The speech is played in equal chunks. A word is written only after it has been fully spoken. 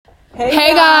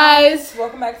Hey guys!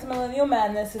 Welcome back to Millennial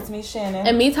Madness. It's me, Shannon.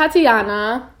 And me,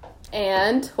 Tatiana.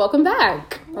 And welcome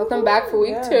back. Welcome back for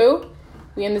week 2.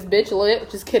 We in this bitch lit.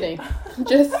 Just kidding.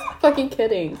 Just fucking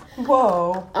kidding.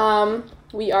 Whoa.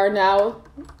 We are now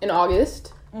in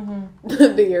August. Mm-hmm.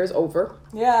 The year is over.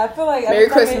 Yeah, I feel like... Merry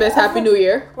Christmas. Happy New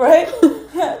Year. Right?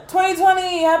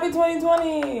 2020. Happy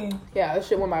 2020. Yeah, that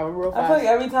shit went by real fast. I feel like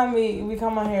every time we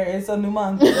come on here, it's a new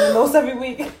month. We know it's every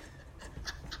week.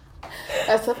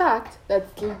 That's a fact.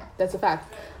 That's a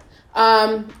fact.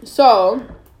 So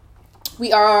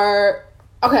we are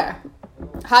okay.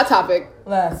 Hot topic.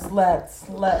 Let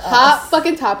Hot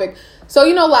fucking topic. So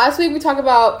last week we talked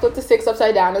about Flip the 6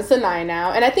 upside down. It's a 9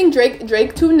 now, and I think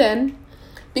Drake tuned in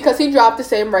because he dropped the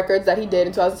same records that he did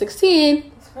in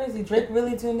 2016. It's crazy. Drake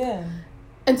really tuned in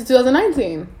Into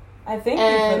 2019. I thank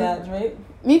you for that, Drake.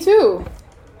 Me too.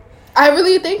 I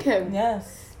really thank him.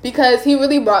 Yes. Because he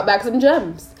really brought back some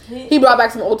gems. He brought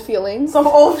back some old feelings. Some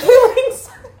old feelings.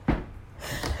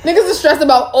 Niggas are stressed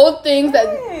about old things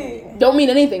that don't mean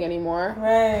anything anymore.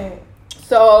 Right.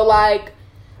 So,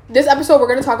 this episode we're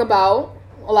going to talk about,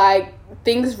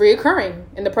 things reoccurring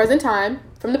in the present time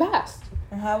from the past.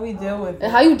 And how we deal with it.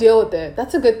 And how you deal with it.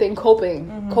 That's a good thing. Coping.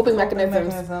 Mm-hmm. Coping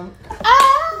mechanisms. Girl,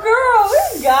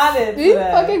 we got it today. We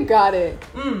fucking got it.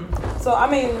 So,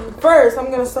 first, I'm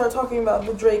going to start talking about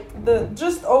the Drake,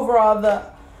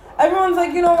 everyone's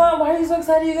like, you know what? Why are you so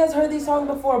excited? You guys heard these songs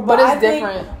before. But it's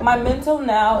different. Think my mental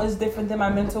now is different than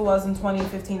my mental was in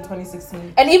 2015,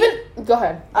 2016. And even... Go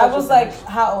ahead. I was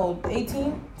how old?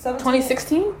 18? 17?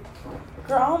 2016?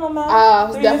 Girl, I don't know, man. I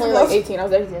was definitely 18. I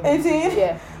was 18. 18?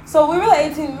 Yeah. So we were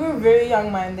 18. We were very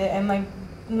young-minded. And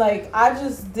I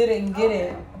just didn't get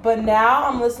it. But now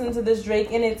I'm listening to this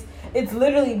Drake and it's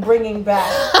literally bringing back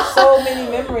so many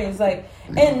memories.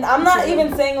 And I'm not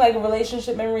even saying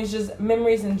relationship memories, just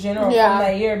memories in general from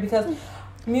that year, because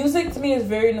music to me is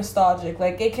very nostalgic.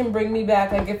 It can bring me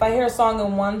back. If I hear a song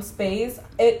in one space,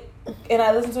 and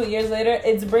I listen to it years later,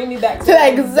 it's bringing me back to the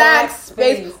exact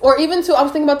space. Or even I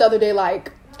was thinking about the other day,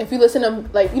 if you listen to,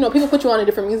 people put you on to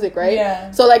different music, right?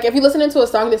 Yeah. So, if you're listening to a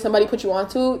song that somebody put you on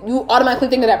to, you automatically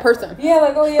think of that person.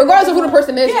 Yeah, oh, yeah. Regardless of who the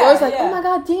person is. Yeah, you're always oh my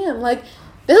God, damn.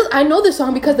 I know this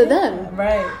song because of them.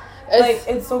 Right.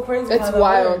 It's so crazy. It's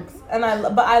wild. And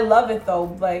I love it though,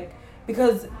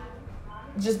 because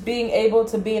just being able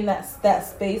to be in that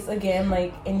space again,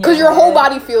 in because your whole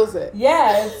body feels it.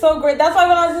 Yeah, it's so great. That's why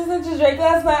when I was listening to Drake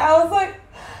last night,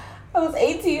 I was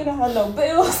 18. I had no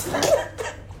bills.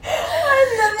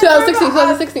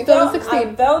 2016.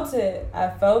 I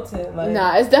felt it.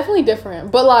 Nah, it's definitely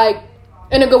different, but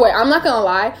in a good way. I'm not gonna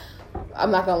lie.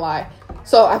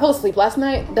 So I fell asleep last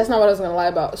night. That's not what I was gonna lie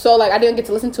about. So I didn't get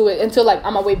to listen to it until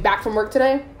on my way back from work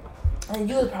today. And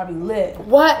you was probably lit.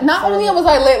 What? Not only was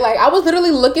I lit, I was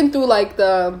literally looking through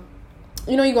the,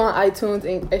 you go on iTunes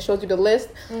and it shows you the list,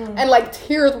 and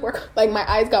tears were my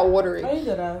eyes got watery. Oh, you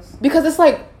did us. Because it's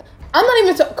I'm not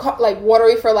even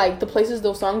watery for the places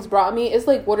those songs brought me. It's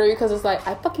watery because it's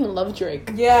I fucking love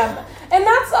Drake. Yeah, and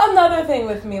that's another thing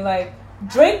with me.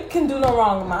 Drake can do no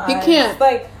wrong in my eyes. He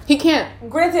can't. He can't.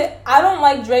 Granted, I don't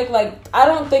like Drake. I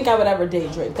don't think I would ever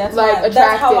date Drake. That's attracted.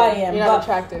 That's how I am. You're not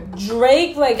attracted.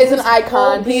 Drake, is an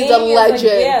icon. He's a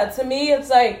legend. To me,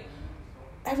 it's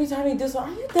every time he does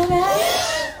something, are you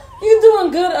dead? You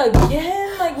doing good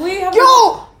again? We have.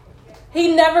 Yo.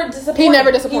 He never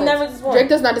disappoints. Drake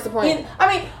does not disappoint.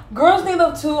 Girls Need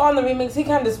Love 2 on the remix, he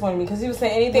kind of disappointed me because he was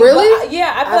saying anything. Really? But,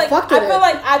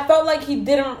 I felt like he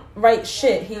didn't write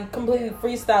shit. He completely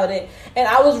freestyled it, and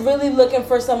I was really looking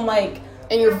for some And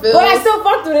your feelings. But I still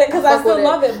fucked with it because I still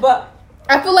love it. But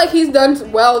I feel like he's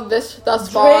done well thus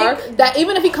far. That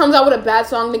even if he comes out with a bad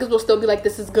song, niggas will still be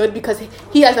this is good because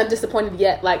he hasn't disappointed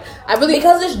yet.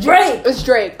 Because it's Drake. It's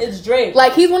Drake. It's Drake.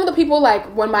 He's one of the people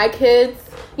when my kids.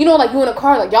 You in a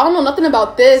car, y'all know nothing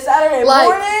about this. Saturday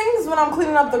mornings when I'm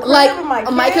cleaning up the crib with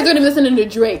my kids are gonna be listening to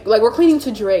Drake. We're cleaning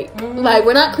to Drake. Mm-hmm.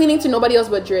 We're not cleaning to nobody else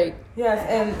but Drake. Yes,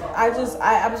 and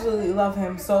I absolutely love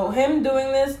him. So him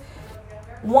doing this,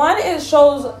 one, it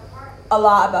shows a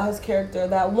lot about his character.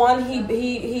 That one,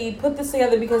 he put this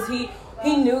together because he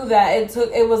knew that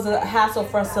it was a hassle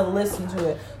for us to listen to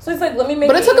it. So he's let me make.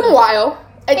 But it took him a while.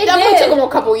 It definitely took him a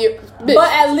couple years. Bitch.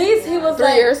 But at least he was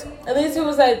 3 years. At least he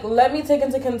was let me take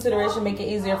into consideration, make it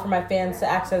easier for my fans to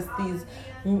access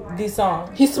these songs.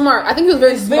 He's smart. I think he was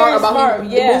very smart about the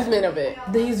movement of it.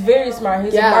 He's very smart.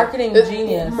 He's a marketing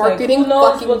genius. Marketing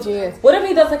genius. What if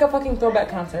he does a fucking throwback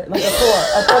concert? A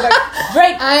throwback.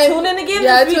 Drake, tune in again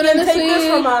this week and take this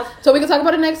from us. So we can talk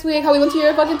about it next week, how we went to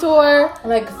your fucking tour.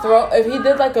 If he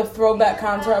did a throwback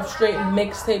concert of straight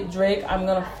mixtape Drake, I'm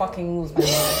gonna fucking lose my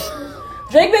mind.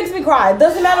 Drake makes me cry. It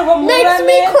doesn't matter what movie Makes I'm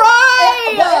me in.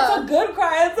 cry. But it's a good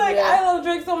cry. It's like, Yeah. I love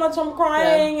Drake so much, I'm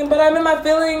crying. But I'm in my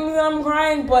feelings and I'm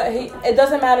crying. But it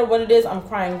doesn't matter what it is, I'm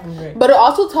crying from Drake. But it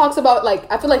also talks about,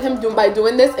 like, I feel like him by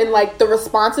doing this and, like, the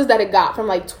responses that it got from,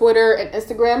 like, Twitter and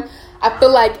Instagram, I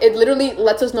feel like it literally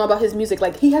lets us know about his music.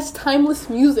 Like, he has timeless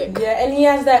music. Yeah, and he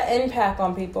has that impact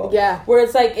on people. Yeah. Where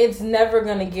it's like, it's never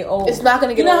going to get old. It's not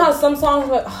going to get old. You know old. how some songs,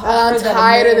 like, I'm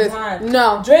tired of this.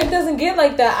 No. Drake doesn't get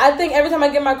like that. I think every time I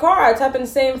get in my car, I type in the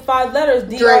same 5 letters,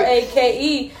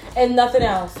 Drake, and nothing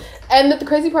else. And the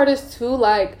crazy part is, too,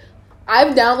 like,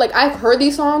 I've heard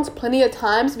these songs plenty of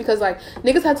times because, like,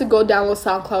 niggas had to go download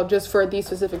SoundCloud just for these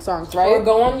specific songs, right? Or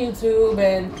go on YouTube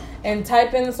and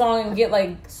type in the song and get,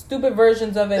 like, stupid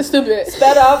versions of it. Stupid.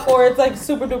 Sped up, or it's, like,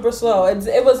 super duper slow.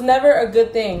 It was never a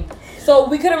good thing. So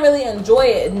we couldn't really enjoy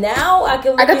it. Now I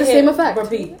can. I got the same effect.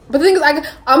 Repeat. But the thing is,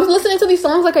 I'm listening to these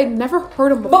songs like I never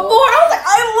heard them before. I was like,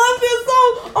 I love this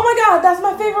song. Oh my god, that's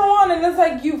my favorite one. And it's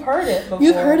like, you've heard it before.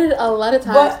 You've heard it a lot of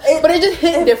times, but it just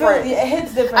hits different. It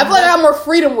hits different. I feel like I have more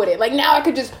freedom with it. Like, now I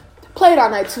could just play it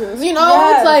on iTunes. You know,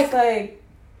 yes, it's like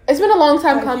it's been a long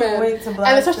time coming,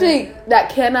 and especially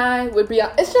that "Can I" would be.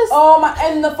 It's just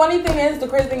And the funny thing is, the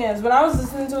crazy thing is, when I was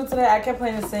listening to it today, I kept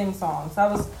playing the same songs. I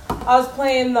was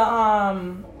playing the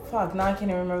now I can't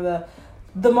even remember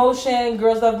the Motion,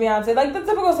 Girls Love Beyonce, like the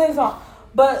typical same song.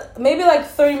 But maybe like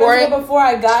 30 minutes ago before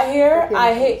I got here,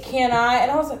 I hit "Can I,"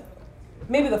 and I was like,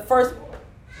 maybe the first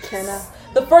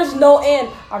note, and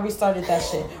I restarted that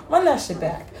shit. Run that shit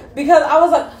back. Because I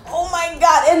was like, oh my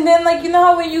god. And then, like, you know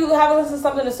how when you haven't listened to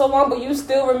something in so long, but you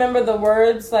still remember the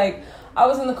words? Like, I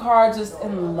was in the car just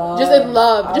in love.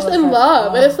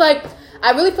 And it's like,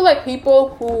 I really feel like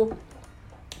people who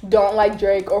don't like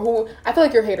Drake, or who, I feel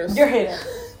like you're haters. You're haters.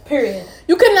 Period.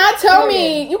 You cannot tell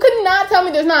me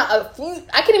there's not a few,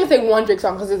 I can't even say one Drake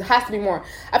song, because it has to be more.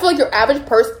 I feel like your average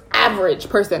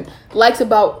person likes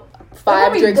about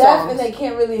 5 Drake songs. And they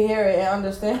can't really hear it and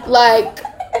understand. Like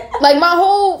my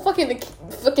whole fucking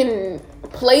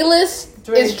playlist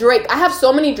is Drake. I have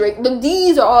so many Drake. The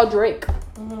D's are all Drake.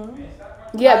 Mm-hmm.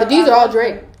 Yeah, the D's are all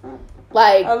Drake.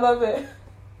 Like, I love it.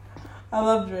 I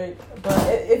love Drake, but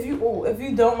if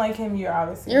you don't like him,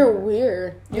 you're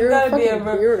weird. You gotta be a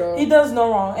weirdo. He does no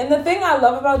wrong. And the thing I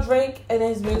love about Drake and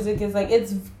his music is, like,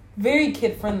 it's very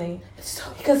kid friendly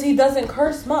because he doesn't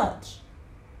curse much.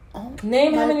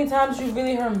 Name how many times you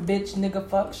really heard him bitch, nigga,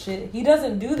 fuck, shit. He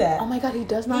doesn't do that. Oh my god, he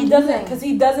does not. He doesn't, because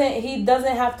he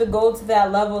doesn't have to go to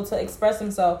that level to express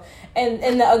himself. And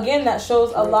again, that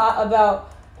shows a lot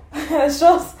about. It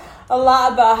shows a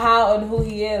lot about how and who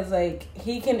he is. Like,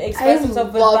 he can express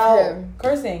himself without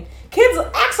cursing. Kids,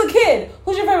 ask a kid,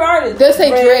 who's your favorite artist? They'll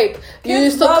say Drake. You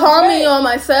used to call me on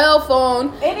my cell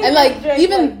phone, and like Drake,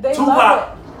 even like,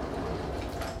 Tupac.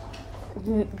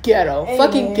 Ghetto,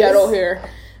 fucking ghetto here.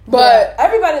 But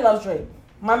everybody loves Drake.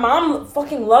 My mom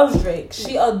fucking loves Drake.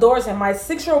 She adores him. My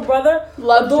 6-year-old brother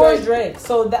adores Drake.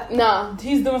 So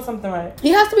he's doing something right. He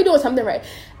has to be doing something right.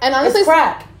 And honestly, it's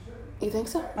crack. You think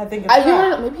so? I think it's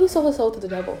crack. Maybe he sold his soul to the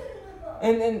devil.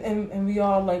 And we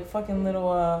all like fucking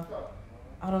little I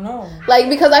don't know. Like,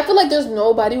 because I feel like there's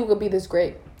nobody who could be this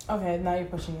great. Okay, now you're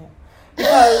pushing it.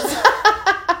 Because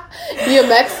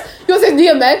DMX. You want to say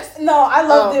DMX? No, I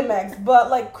love DMX, but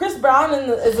like Chris Brown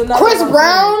is another. Chris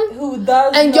Brown, who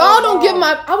does, and y'all don't give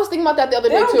my. I was thinking about that the other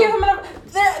day too. They don't give him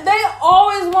enough. They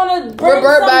always want to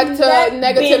revert back to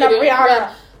negativity.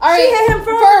 Yeah. All right, she hit him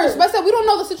first. But I said we don't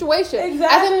know the situation. Exactly.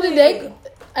 At the end of the day,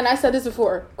 and I said this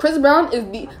before, Chris Brown is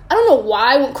the. I don't know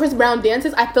why when Chris Brown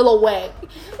dances, I feel a way.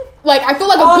 Like, I feel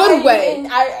like a good way.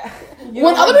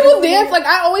 When other people dance, like,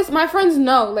 my friends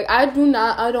know, like, I don't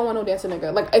want no dancing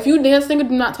nigga. Like, if you dance nigga,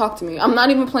 do not talk to me. I'm not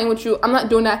even playing with you. I'm not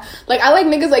doing that. Like, I like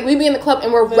niggas, like, we be in the club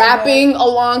and we're rapping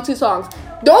along to songs.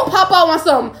 Don't pop out on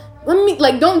some,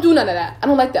 don't do none of that. I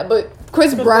don't like that. But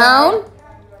Chris Brown,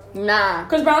 nah.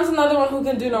 Chris Brown's another one who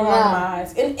can do no wrong in my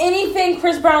eyes. And anything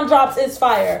Chris Brown drops is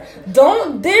fire.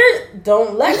 Don't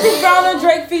let Chris Brown or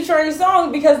Drake feature any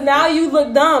song, because now you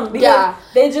look dumb. Because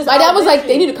they just. My dad was like,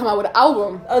 they need to come out with an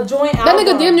album, a joint album.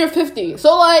 That nigga damn near 50.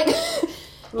 So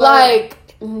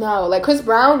no, like Chris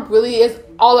Brown really is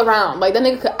all around. Like, that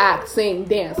nigga could act, sing,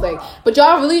 dance. Like, but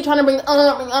y'all really trying to bring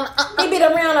maybe the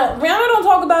Rihanna don't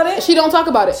talk about it. She don't talk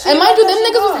about it. And mind you, them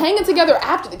niggas was hanging together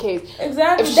after the case.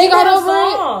 Exactly. If she got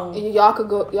over it,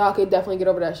 y'all could definitely get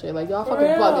over that shit. Like, y'all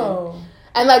fucking plugging.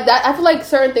 And like that, I feel like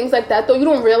certain things like that though, you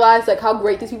don't realize like how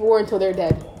great these people were until they're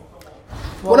dead.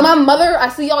 When my mother, I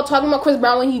see y'all talking about Chris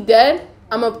Brown when he dead,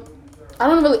 I'm not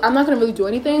gonna really do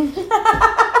anything.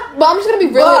 But I'm just gonna be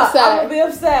really upset. I'm gonna be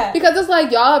upset because it's like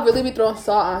y'all really be throwing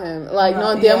salt on him, like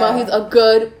knowing damn well he's a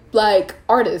good like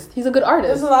artist. He's a good artist.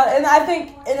 There's a lot, and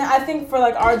I think for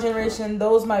like our generation,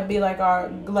 those might be like our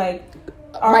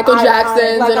Michael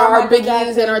Jacksons and our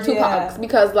Biggies and our Tupacs,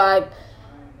 because like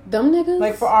them niggas.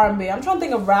 Like for R&B, I'm trying to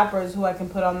think of rappers who I can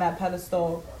put on that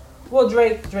pedestal. Well,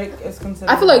 Drake is considered.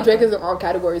 I feel like Drake is in all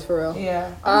categories for real.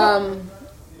 Yeah.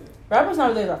 Rappers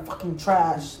nowadays are fucking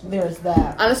trash. There's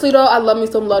that. Honestly though, I love me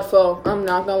some Ludlow. I'm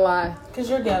not gonna lie. Cause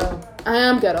you're ghetto. I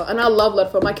am ghetto, and I love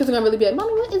Ludlow. My kids are gonna really be like,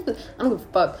 "Mommy, what is this?" I don't give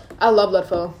a fuck. I love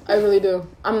Ludlow. I really do.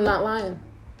 I'm not lying.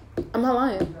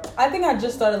 I think I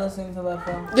just started listening to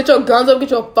Ludlow. Get your guns up, get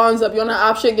your funds up. You on that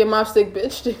op shit, get mob stick,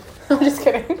 bitch. I'm just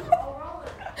kidding.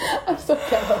 I'm so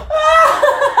ghetto.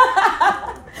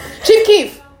 Chief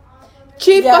Keef.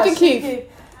 Chief fucking Keef.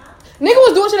 Nigga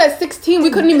was doing shit at 16 we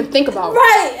couldn't even think about.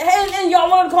 Right. And y'all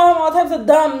want to call him all types of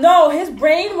dumb. No, his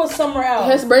brain was somewhere else.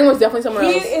 His brain was definitely somewhere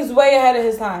else. He is way ahead of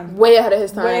his time.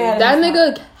 That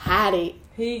nigga had it.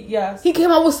 He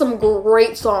came out with some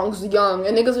great songs young,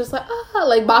 and niggas just like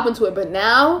bopping to it. But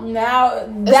now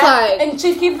and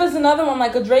Chief Keef is another one,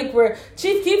 like a Drake, where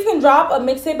Chief Keef can drop a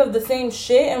mixtape of the same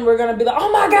shit and we're gonna be like,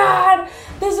 oh my god,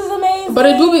 this is amazing. But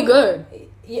it do be good.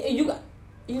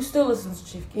 You still listen to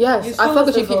Chief Keef. Yes, I fuck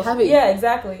with Chief Keef heavy. Yeah,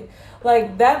 exactly.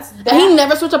 Like that. And he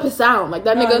never switched up his sound. Like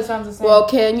that nigga. Sounds the same. Well,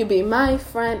 can you be my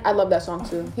friend? I love that song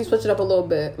too. He switched it up a little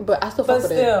bit, but I still fuck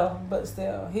with it. But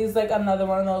still, he's like another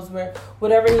one of those where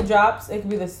whatever he drops, it can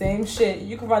be the same shit.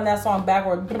 You can run that song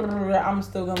backward. I'm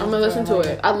still gonna. I'm gonna listen to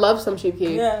it. I love some Chief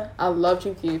Keef. Yeah, I love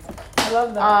Chief Keef. I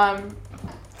love that.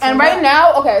 And right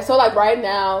now, okay, so like right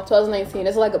now, 2019,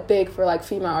 it's like a big for like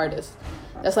female artists.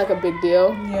 That's like a big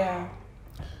deal. Yeah.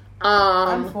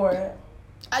 I'm for it.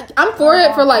 I'm for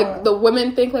it for like the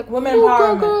women think like women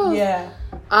empowerment. Girls. Yeah.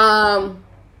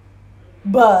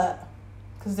 But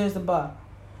because there's a but.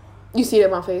 You see it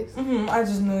in my face. I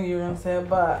just knew you were gonna say a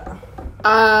but.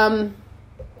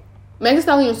 Megan Thee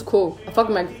Stallion is cool. I fuck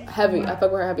with Meg heavy. I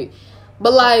fuck with her heavy.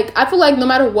 But like I feel like no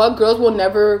matter what, girls will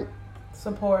never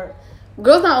support.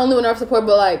 Girls not only will never support,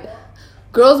 but like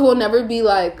girls will never be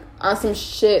like on some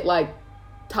shit like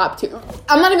top tier.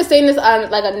 I'm not even saying this on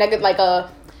like a negative, like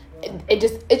a. It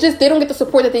just they don't get the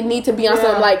support that they need to be on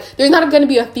something. Like there's not gonna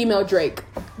be a female Drake.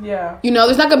 Yeah. You know,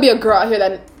 there's not gonna be a girl out here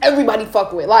that everybody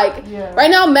fuck with. Like right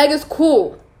now, Meg is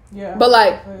cool. Yeah. But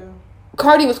like,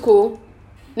 Cardi was cool,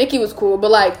 Nicki was cool,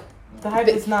 but like the hype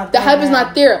is not. The hype is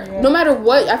not there. Yeah. No matter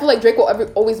what, I feel like Drake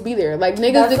will always be there. Like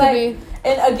niggas, they could be.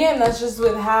 And again, that's just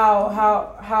with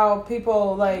how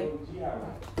people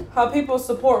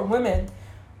support women.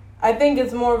 I think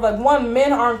it's more of like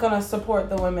men aren't gonna support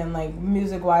the women like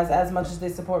music wise as much as they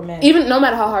support men. Even no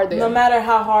matter how hard they are. No matter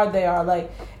how hard they are,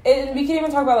 like and we can even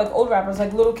talk about like old rappers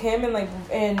like Lil' Kim and like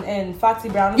and Foxy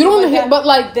Brown. You don't hear, but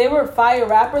like they were fire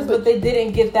rappers, but they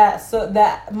didn't get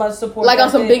that much support. Like on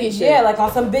some Biggie shit. Yeah, like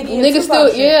on some Biggie. Niggas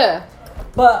still shit.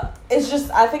 But it's just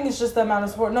I think it's just the amount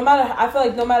of support. I feel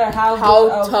like no matter how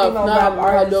good tough, a female rap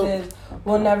artist is.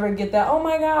 We'll never get that. Oh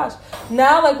my gosh!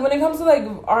 Now, like when it comes to like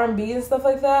R&B and stuff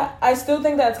like that, I still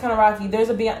think that's kind of rocky. There's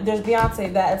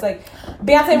Beyonce that it's like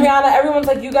Beyonce and Rihanna. Everyone's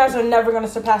like, you guys are never gonna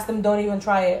surpass them. Don't even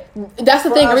try it. That's the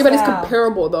thing. Everybody's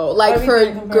comparable though. Like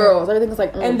for girls, everything's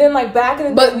like. And then like back in the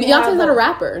day, but Beyonce's not a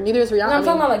rapper. Neither is Rihanna. No, I'm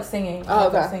talking about like singing. Oh,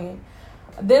 okay. Singing.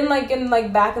 Then like in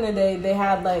like back in the day, they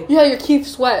had like your Keith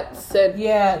Sweats and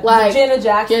like Janet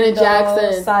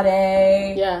Jackson,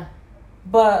 Sade. Yeah,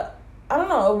 but. I don't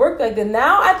know. It worked like that.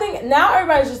 Now I think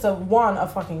everybody's just a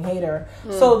fucking hater.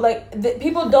 So like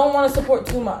people don't want to support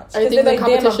too much. I think like,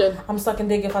 competition. I'm sucking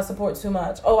dick if I support too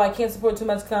much. Oh, I can't support too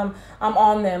much because I'm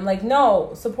on them. Like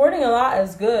no, supporting a lot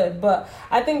is good, but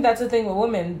I think that's the thing with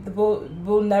women.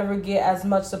 We'll never get as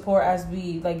much support as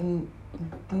we like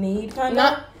need. Kind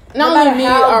of. Not only me or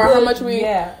how much we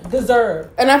deserve.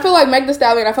 And I feel like Meg Thee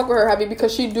Stallion, I fuck with her heavy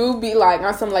because she do be like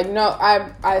on some like no.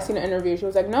 I seen an interview. She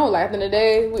was like no, like at the end of the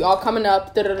day we all coming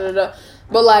up. Da da da da.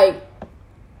 But like,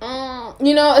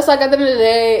 you know, it's like at the end of the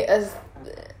day,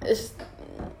 it's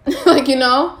like you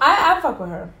know. I fuck with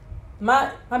her.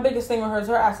 My biggest thing with her is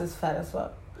her ass is fat as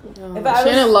fuck.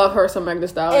 Shannon love her some Meg Thee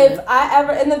Stallion.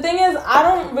 And the thing is, I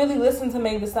don't really listen to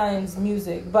Meg Thee Stallion's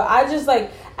music, but I just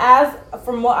like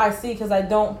from what I see, because I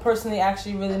don't personally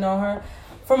actually really know her.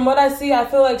 From what I see, I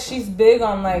feel like she's big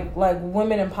on like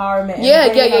women empowerment.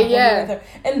 Yeah.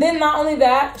 And then not only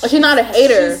that, she's not a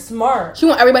hater. She's smart. She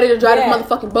want everybody to drive this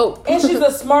motherfucking boat. And she's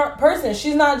a smart person.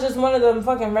 She's not just one of them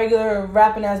fucking regular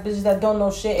rapping ass bitches that don't know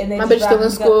shit. And they my bitch still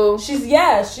in school.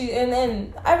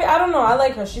 And I don't know. I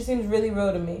like her. She seems really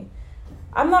real to me.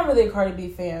 I'm not really a Cardi B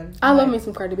fan. I love me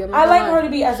some Cardi B. I like Cardi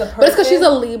B as a person. But it's because she's a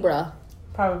Libra.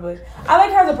 Probably. I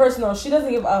like her as a person though. She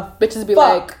doesn't give a bitches be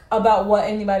like about what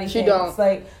anybody thinks. Don't.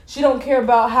 Like, she don't care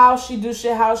about how she do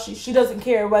shit, how she doesn't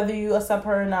care whether you accept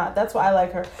her or not. That's why I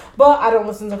like her. But I don't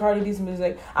listen to Cardi B's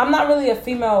music. I'm not really a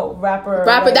female rapper.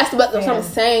 Like, that's what I'm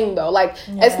saying, though. Like,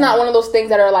 it's not one of those things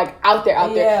that are, like, out there.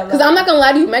 Because like, I'm not gonna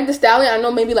lie to you, Meg Thee Stallion, I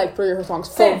know maybe, like, 3 of her songs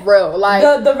for real.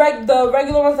 Like, the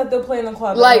regular ones that they'll play in the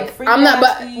club. Like I'm not,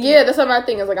 but yeah, that's what my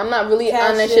thing is. Like, I'm not really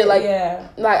on that shit. Like,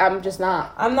 like, I'm just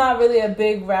not. I'm not really a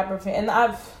big rapper fan.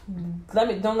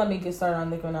 And don't let me get started on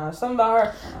Nicki Minaj. Something about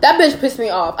her. That bitch pissed me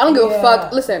off. I don't give a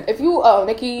fuck. Listen, if you a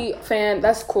Nicki fan,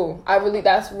 that's cool.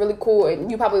 That's really cool. And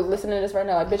you probably listening to this right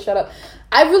now, like, bitch, shut up.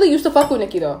 I really used to fuck with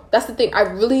Nicki though. That's the thing. I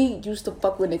really used to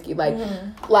fuck with Nicki. Like,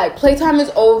 like Playtime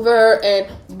is Over and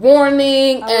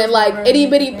Warning and like Itty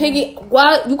Bitty Piggy.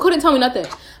 Why you couldn't tell me nothing?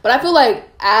 But I feel like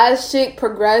as shit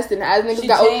progressed and as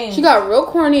niggas she got real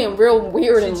corny and real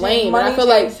weird and lame. And I feel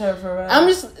like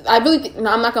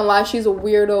I'm not gonna lie, she's a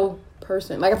weirdo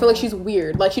person. Like, I feel like she's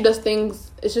weird. Like, she does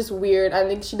things. It's just weird. I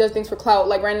think she does things for clout.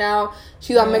 Like, right now,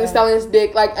 she's on Megan Thee Stallion's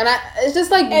dick. Like, and it's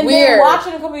just like and weird. And then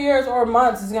watching a couple years or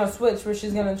months is gonna switch where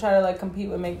she's gonna try to like compete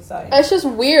with Megan Thee Stallion. It's just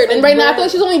weird. And right now, I feel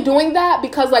like she's only doing that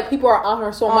because like people are on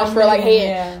her so much for like hating.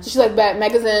 Yeah. So she's like, bet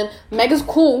Megan's in. Megan's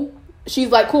cool. She's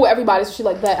like cool with everybody. So she's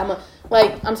like, bet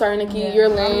I'm sorry, Nicki, you're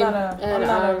lame. I'm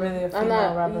not really a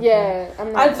female rapper. Yeah,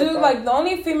 I'm not. I do like the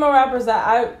only female rapper that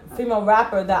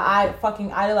I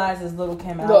fucking idolize is Lil'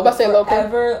 Kim. I will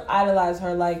forever idolize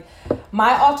her. Like,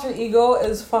 my alter ego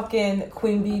is fucking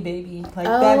Queen Bee, baby. Like,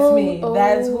 that's me.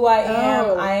 That's who I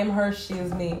am. I am her. She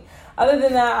is me. Other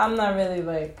than that, I'm not really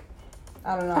like,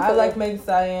 I don't know. I like Meg Thee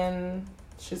Stallion.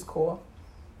 She's cool.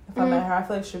 If I met her, I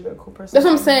feel like she'd be a cool person. That's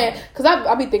what I'm saying. Because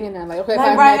I'll be thinking that. Like, okay, if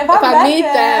I meet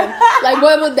them, like,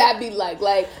 what would that be like?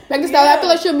 Like, Meg Thee Stallion, I feel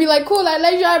like she'll be like, cool, like,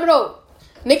 let's drive it up.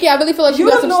 Nicki, I really feel like she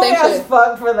got some same shit. You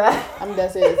fuck for that. I'm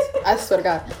dead serious. I swear to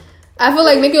God. I feel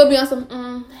like Nicki will be on some,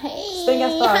 hey.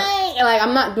 And, like,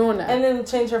 I'm not doing that. And then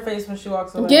change her face when she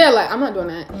walks away. Yeah, like, I'm not doing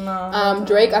that. No.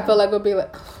 Drake, I feel like will be like,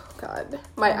 oh, God.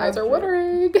 My eyes are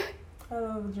watering. I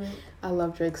love Drake. I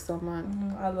love Drake so much.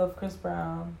 I love Chris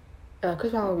Brown.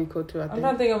 Chris Brown would be cool too, I think. I'm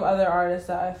trying to think of other artists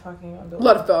that I fucking adore.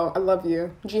 Ludlow, I love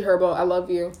you. G Herbo, I love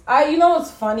you. You know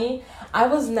what's funny? I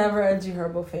was never a G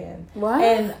Herbo fan. What?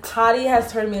 And Toddy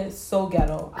has turned me so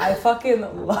ghetto. I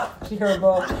fucking love G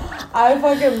Herbo. I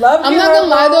fucking love G Herbo. I'm not gonna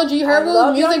lie though, G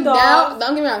Herbo's music now,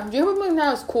 don't get me wrong, G Herbo music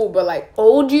now is cool, but like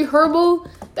old G Herbo,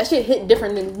 that shit hit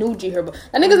different than new G Herbo.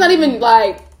 That nigga's not even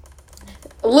like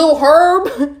Lil Herb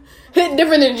hit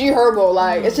different than G Herbo.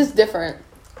 Like, it's just different.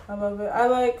 I love it. I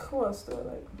like, who else do I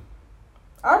like?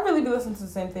 I'd really be listening to the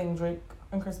same thing, Drake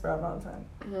and Chris Brown all the time.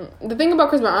 Mm-hmm. The thing about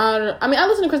Chris Brown, I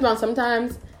listen to Chris Brown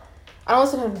sometimes. I don't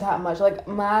listen to him that much. Like,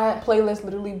 my playlist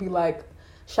literally be like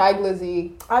Shy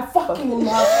Glizzy. I fucking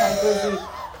love Shy Glizzy.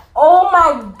 Oh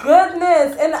my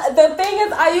goodness. And the thing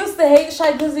is, I used to hate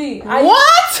Shy Glizzy.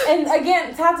 What? And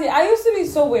again, Tati, I used to be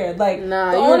so weird. Like,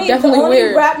 nah, you're definitely weird. The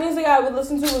only rap music I would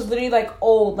listen to was literally like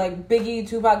old, like Biggie,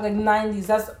 Tupac, like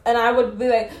 90s. And I would be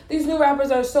like, these new rappers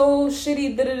are so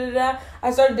shitty, da-da-da-da.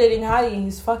 I started dating Hottie and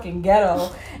he's fucking ghetto.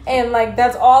 And like,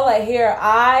 that's all I hear.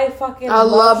 I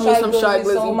love me some Shy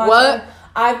Glizzy so much. What?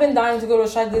 I've been dying to go to a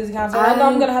Shy Glizzy concert. I know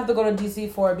I'm going to have to go to DC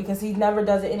for it because he never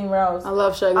does it anywhere else. I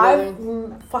love Shy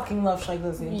Glizzy. I fucking love Shy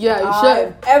Glizzy. Yeah, you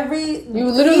should. You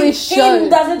literally should. He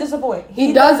doesn't disappoint.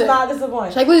 He does not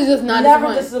disappoint. Shy Glizzy does not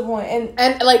never disappoint.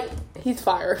 And like, he's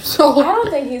fire. So I don't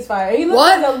think he's fire. He looks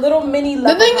like a little mini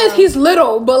leprechaun. The thing is, he's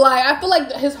little, but like, I feel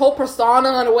like his whole persona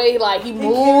and the way like he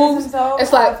moves,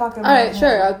 it's like, all right,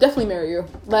 sure, I'll definitely marry you.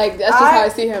 Like, that's just how I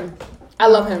see him. I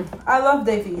love him. I love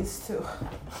Davies too.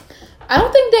 I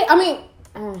don't think I'm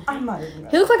not even.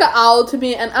 He looks like an owl to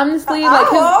me, and honestly, like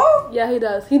yeah, he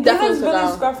does. He definitely looks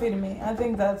really scruffy to me. I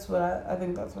think that's what I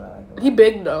like. He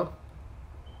big though.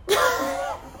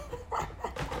 I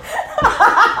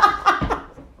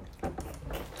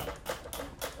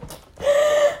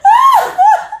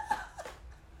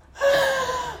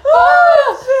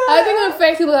think on the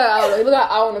face he look like an owl. He look like an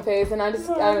owl in the face, and I don't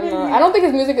know. I don't think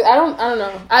his music is. I don't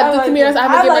know. To be honest, I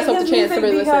haven't given myself the chance to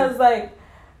really listen. Because like.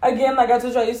 Again, like I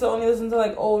told you, I used to only listen to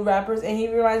like old rappers, and he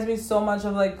reminds me so much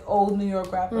of like old New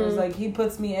York rappers. Like, he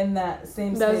puts me in that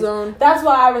same space. Zone. That's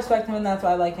why I respect him, and that's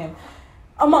why I like him,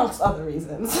 amongst other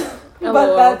reasons.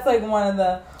 But that's like one of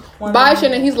the. Bye,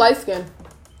 Shannon. He's light skinned.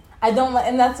 I don't like,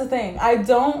 and that's the thing. I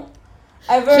don't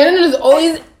ever. Shannon is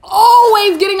always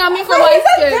getting on me for light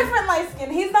skin. He's a different light skin.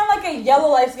 He's not like a yellow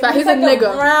light skin. He's like a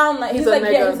nigga. Brown light. He's a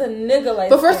nigga light.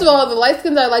 But first of all, the light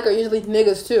skins I like are usually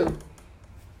niggas too.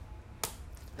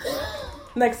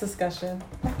 Next discussion.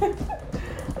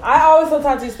 I always tell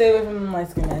Tati stay away from light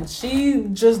skin men. She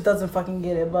just doesn't fucking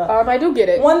get it. But I do get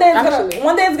it. One day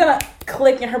it's gonna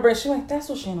click in her brain. She's like, that's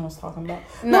what Shannon was talking about.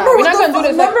 No, we're not gonna do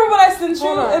this. Remember what I sent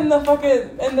you in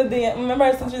the DM? Remember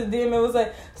I sent you the DM? It was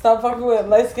like, stop fucking with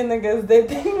light skinned niggas. They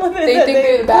think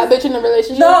they're bad bitch in a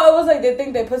relationship. No, it was like they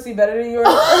think they pussy better than yours.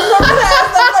 Remember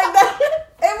that? Stuff like that.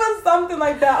 It was something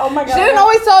like that. Oh my god. She didn't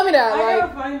always tell me that. I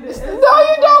gotta find it. No,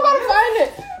 you don't gotta find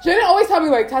it. She didn't always tell me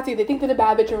like, Tati, they think they're the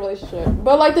bad bitch in a relationship.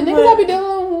 But like the niggas I be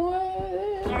dealing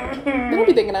with, they don't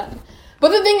be thinking that. But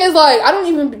the thing is, like, I don't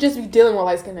even just be dealing with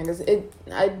light skinned niggas.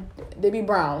 They be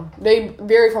brown. They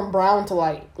vary from brown to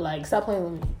light. Like, stop playing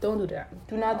with me. Don't do that.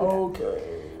 Do not do that.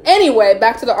 Okay. Anyway,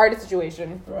 back to the artist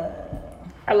situation. Right.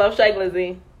 I love Shaq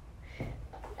Lizzy.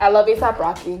 I love A$AP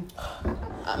Rocky.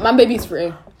 My baby's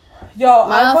free. Yo,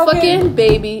 my fucking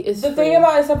baby is the free. thing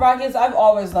about A$AP Rocky is I've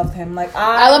always loved him. Like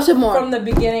I loved him more from the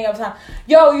beginning of time.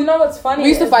 Yo, you know what's funny? We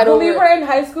used to fight over when we were in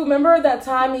high school. Remember that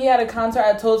time he had a concert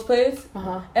at Toad's place?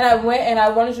 And I went and I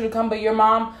wanted you to come, but your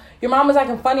mom was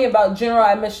acting funny about general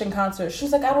admission concerts. She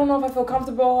was like, I don't know if I feel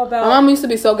comfortable about. My mom used to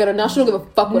be so ghetto. Now she don't give a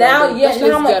fuck what now, I do. Yeah,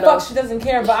 now I'm like, fuck, she doesn't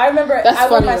care. But I remember I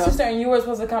went with my sister and you were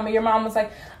supposed to come, and your mom was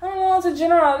like, I don't know, it's a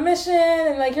general admission,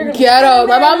 and like you're gonna ghetto.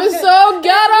 My mom is so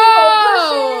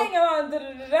ghetto.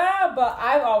 But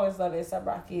I've always loved A$AP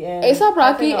Rocky. And A$AP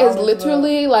Rocky is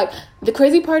literally like, the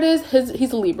crazy part is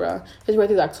he's a Libra. His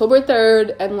birthday is October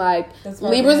 3rd, and like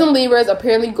Libras and Libras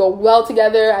apparently go well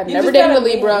together. I've never dated a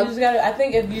Libra. I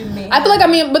think if you meet, I feel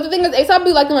like but the thing is, A$AP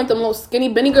be liking like the most skinny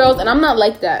Benny girls, and I'm not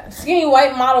like that. Skinny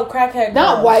white model crackhead girls.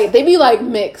 Not white. They be like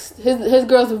mixed. His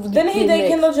girls. Didn't he date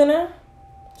Kendall Jenner?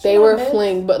 They were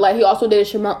fling, but like he also dated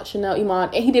Chanel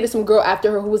Iman, and he dated some girl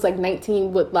after her who was like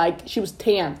 19, but like she was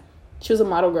tan. She was a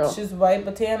model girl. She was white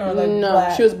but tan, or like no,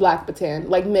 black? She was black but tan,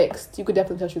 like mixed. You could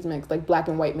definitely tell she was mixed, like black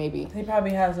and white maybe. He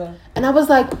probably has a. And I was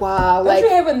like, wow, don't like. You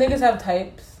hate when niggas have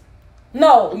types?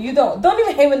 No, you don't. Don't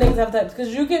even hate when niggas have types,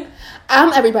 because you can.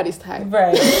 I'm everybody's type.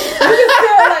 Right. You can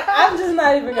feel like I'm just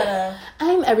not even gonna.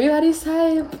 I'm everybody's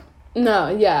type. No,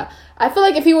 yeah. I feel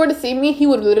like if he were to see me, he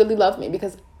would literally love me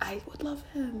because I would love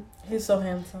him. He's so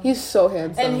handsome. He's so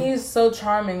handsome. And he's so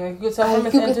charming. Like, you could tell from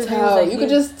his interviews. Like, you could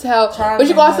just tell. But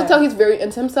you can also tell he's very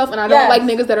into himself. And I don't like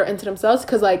niggas that are into themselves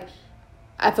because, like,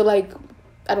 I feel like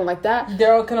I don't like that.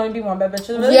 There can only be one bad bitch.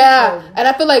 Really yeah. And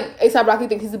I feel like A$AP Rocky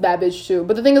thinks he's a bad bitch, too.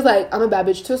 But the thing is, like, I'm a bad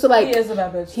bitch, too. So, like. He is a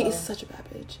bad bitch. He is such a bad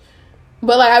bitch.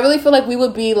 But, like, I really feel like we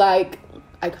would be, like,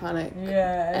 iconic.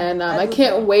 Yeah. And I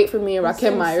can't wait for me and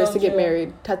Rakim Myers to get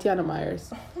married. Tatiana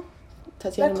Myers.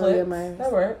 Tatiana Maria Myers.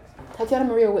 That works. Tatiana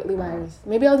Maria Whitley Myers.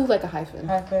 Maybe I'll do like a hyphen.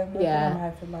 Yeah. I'm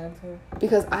hyphen mine too.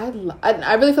 Because I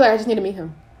really feel like I just need to meet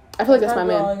him. I feel like that's my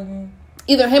man.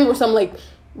 Either him or some like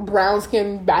brown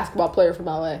skinned basketball player from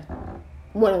LA.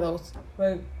 One of those.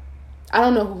 Like, I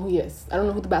don't know who he is. I don't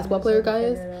know who the basketball player guy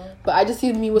is. But I just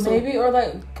see me with maybe or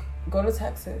like go to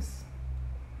Texas.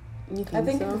 You think I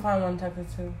think so? you can find one in Texas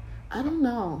too. I don't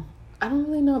know. I don't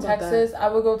really know about Texas. I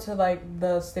would go to like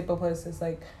the staple places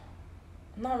like.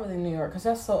 Not really New York, because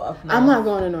that's so up north. I'm not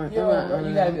going to North. You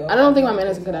gotta be. I don't think my man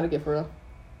is in Connecticut for real.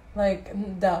 Like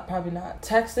that, probably not.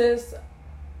 Texas,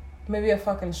 maybe a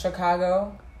fucking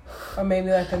Chicago, or maybe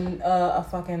like a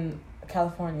fucking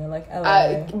California, like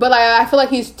LA. But I feel like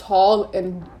he's tall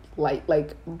and light,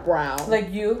 like brown.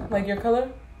 Like you, like your color.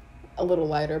 A little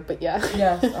lighter, but yeah.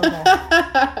 Yes. Okay.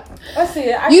 I see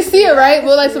it. You see it, right?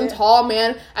 With like some tall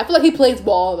man. I feel like he plays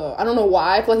ball though. I don't know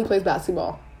why. I feel like he plays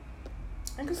basketball.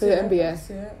 I can see the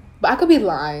NBA. But I could be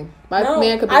lying. My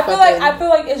man could be I feel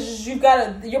like it's just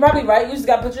you're probably right. You just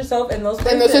gotta put yourself in those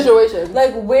places. In those situations.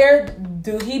 Like, where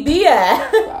do he be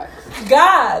at?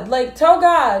 God, like, tell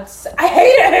God, I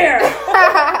hate it here.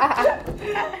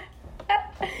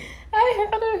 I hate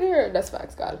it here. That's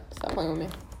facts, God. Stop playing with me.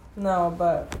 No,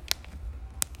 but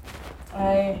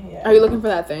Are you looking for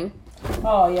that thing?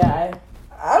 Oh yeah.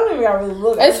 I don't even gotta really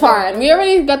look. It's fine. We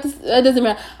already got this. It doesn't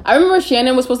matter. I remember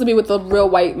Shannon was supposed to be with the real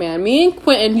white man. Me and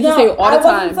Quentin used to say all the time.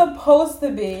 I wasn't supposed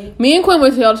to be. Me and Quentin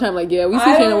would say all the time, like, yeah, we see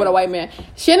Shannon with a white man.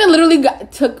 Shannon literally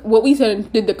took what we said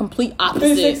and did the complete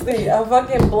opposite. 360. A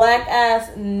fucking black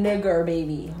ass nigger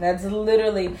baby. That's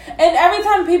literally. And every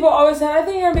time people always say, I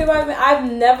think you're gonna be a white man.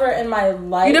 I've never in my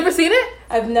life. You never seen it?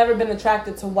 I've never been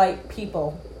attracted to white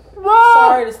people. Whoa.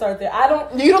 Sorry to start there.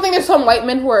 You don't think there's some white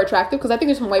men who are attractive? Because I think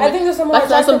there's some white men. I think there's some more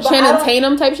attractive. Some Channing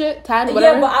Tatum type shit. Whatever.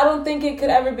 Yeah, but I don't think it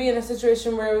could ever be in a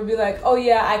situation where it would be like, oh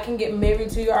yeah, I can get married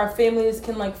to you. Our families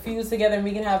can like fuse together and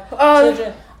we can have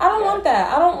children. I don't want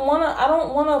that. I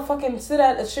don't wanna fucking sit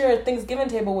at share a Thanksgiving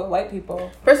table with white people.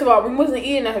 First of all, we wasn't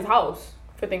eating at his house.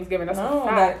 for Thanksgiving. That's a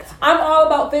fact. I'm all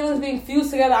about families being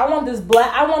fused together. I want this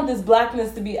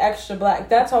blackness to be extra black.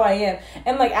 That's how I am.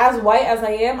 And like as white as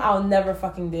I am, I'll never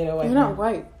fucking date a white man. You're not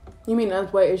white. You mean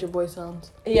as white as your voice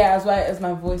sounds? Yeah, as white as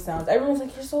my voice sounds. Everyone's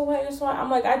like, you're so white, you're so white. I'm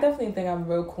like, I definitely think I'm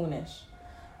real coonish.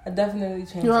 I definitely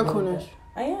changed. You are coonish.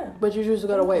 I am. But you just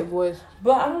got a white voice.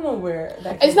 But I don't know where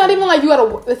that it's not even like you got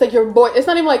a... It's like your voice... It's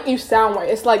not even like you sound white.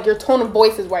 It's like your tone of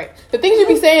voice is white. The things you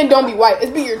be saying don't be white.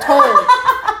 It's be your tone.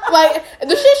 Like,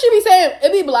 the shit she be saying,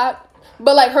 it be black.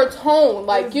 But like her tone.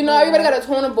 Like, you know, everybody got a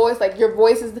tone of voice. Like, your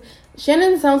voice is...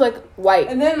 Shannon sounds like white.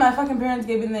 And then my fucking parents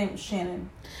gave me the name Shannon.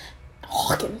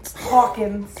 Hawkins.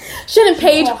 Shannon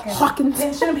Page Hawkins.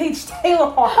 Shannon Page Taylor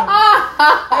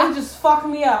Hawkins. It just fucked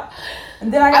me up.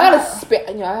 And then I gotta spit.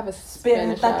 You know, I have a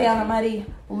Spanish Tatiana Maria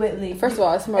Whitley. First of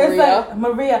all, it's Maria. It's like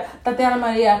Maria Tatiana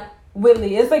Maria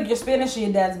Whitley. It's like you're Spanish and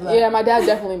your dad's black. Yeah, my dad's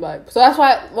definitely black. So that's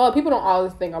why. Well, people don't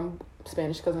always think I'm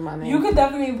Spanish because of my name. You could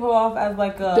definitely pull off as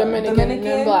like a Dominican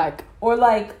and black, or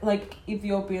like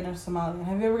Ethiopian or Somalian.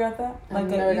 Have you ever got that? Like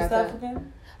an East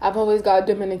African. I've always got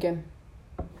Dominican.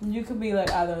 You could be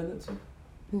like either of the two.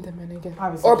 Dominican.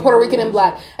 Or Puerto Rican and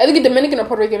black. I think a Dominican or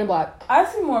Puerto Rican and black. I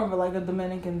see more of like a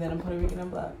Dominican than a Puerto Rican and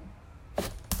black.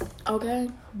 Okay.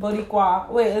 Boricua.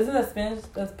 Wait, isn't that Spanish?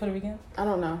 That's Puerto Rican? I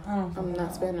don't know. I'm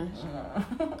not Spanish.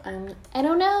 I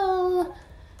don't know.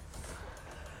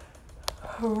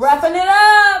 Wrapping it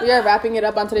up. We are wrapping it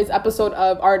up on today's episode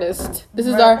of Artist. This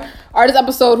is our artist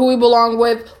episode. Who we belong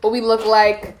with, what we look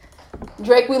like.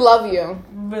 Drake, we love you.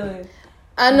 Really?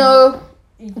 I know.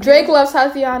 Drake loves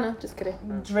Tatiana. Just kidding.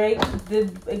 Drake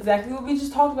did exactly what we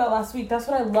just talked about last week. That's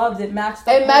what I loved. It matched.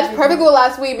 It matched perfectly with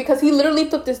last week because he literally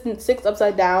flipped this 6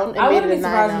 upside down and made it a 9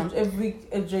 now.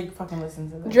 If Drake fucking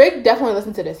listened to this. Drake definitely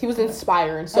listened to this. He was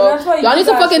inspiring. So y'all need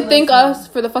to fucking thank us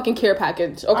for the fucking care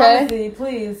package, okay? Honestly,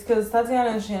 please, because Tatiana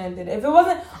and Shannon did it. If it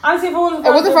wasn't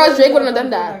for us, Drake wouldn't have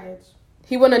done that.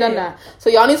 He wouldn't have done that.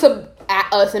 So y'all need to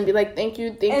at us and be like, thank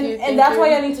you. And that's why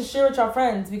y'all need to share with your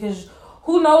friends because.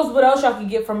 Who knows what else y'all can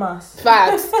get from us?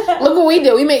 Facts. Look what we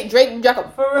did. We made Drake drop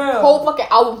a whole fucking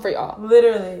album for y'all.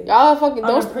 Literally. Y'all fucking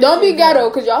don't be ghetto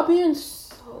because y'all being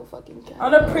so fucking ghetto.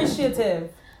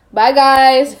 Unappreciative. Bye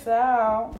guys. Peace out.